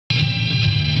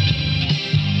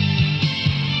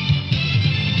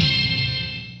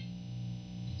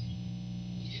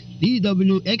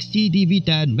DWXT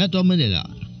TV10 Metro Manila.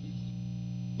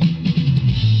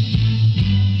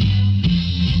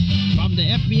 From the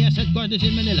FBS headquarters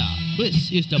in Manila,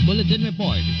 this is the Bulletin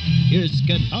Report. Here's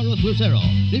Ken Carlos Lucero,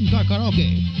 Lim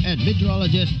Karaoke, and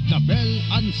meteorologist Gabriel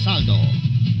Ansaldo.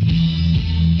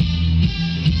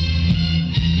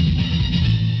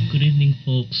 Good evening,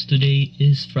 folks. Today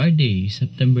is Friday,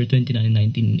 September 29,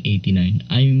 1989.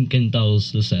 I'm Ken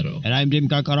Carlos Lucero. And I'm Lim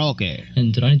Karaoke.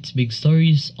 And tonight's big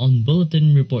stories on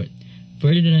Bulletin Report.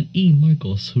 Ferdinand E.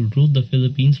 Marcos, who ruled the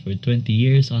Philippines for 20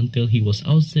 years until he was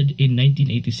ousted in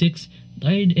 1986,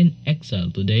 died in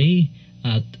exile today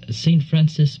at St.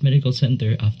 Francis Medical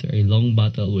Center after a long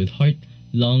battle with heart,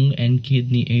 lung, and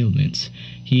kidney ailments.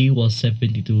 He was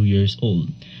 72 years old.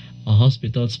 A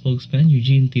hospital spokesman,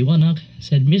 Eugene Tiwanak,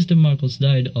 said Mr. Marcos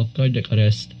died of cardiac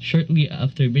arrest shortly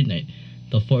after midnight.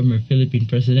 The former Philippine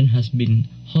president has been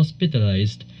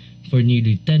hospitalized for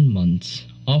nearly 10 months,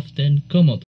 often comatose.